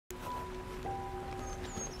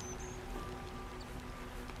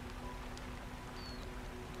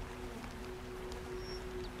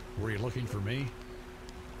Were you looking for me?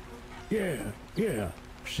 Yeah.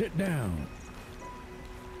 Sit down.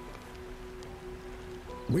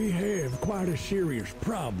 We have quite a serious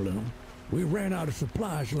problem. We ran out of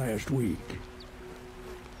supplies last week.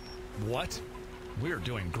 What? We're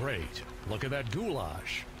doing great. Look at that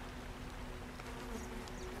goulash.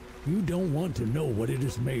 You don't want to know what it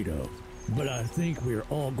is made of, but I think we're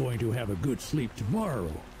all going to have a good sleep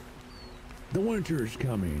tomorrow. The winter is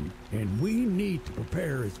coming, and we need to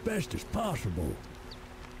prepare as best as possible.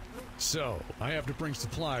 So, I have to bring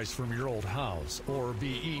supplies from your old house, or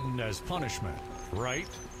be eaten as punishment, right?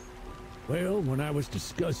 Well, when I was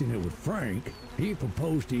discussing it with Frank, he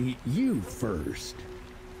proposed to eat you first.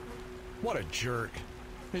 What a jerk.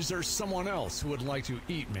 Is there someone else who would like to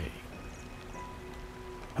eat me?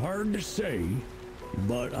 Hard to say,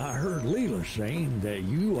 but I heard Leela saying that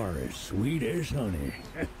you are as sweet as honey.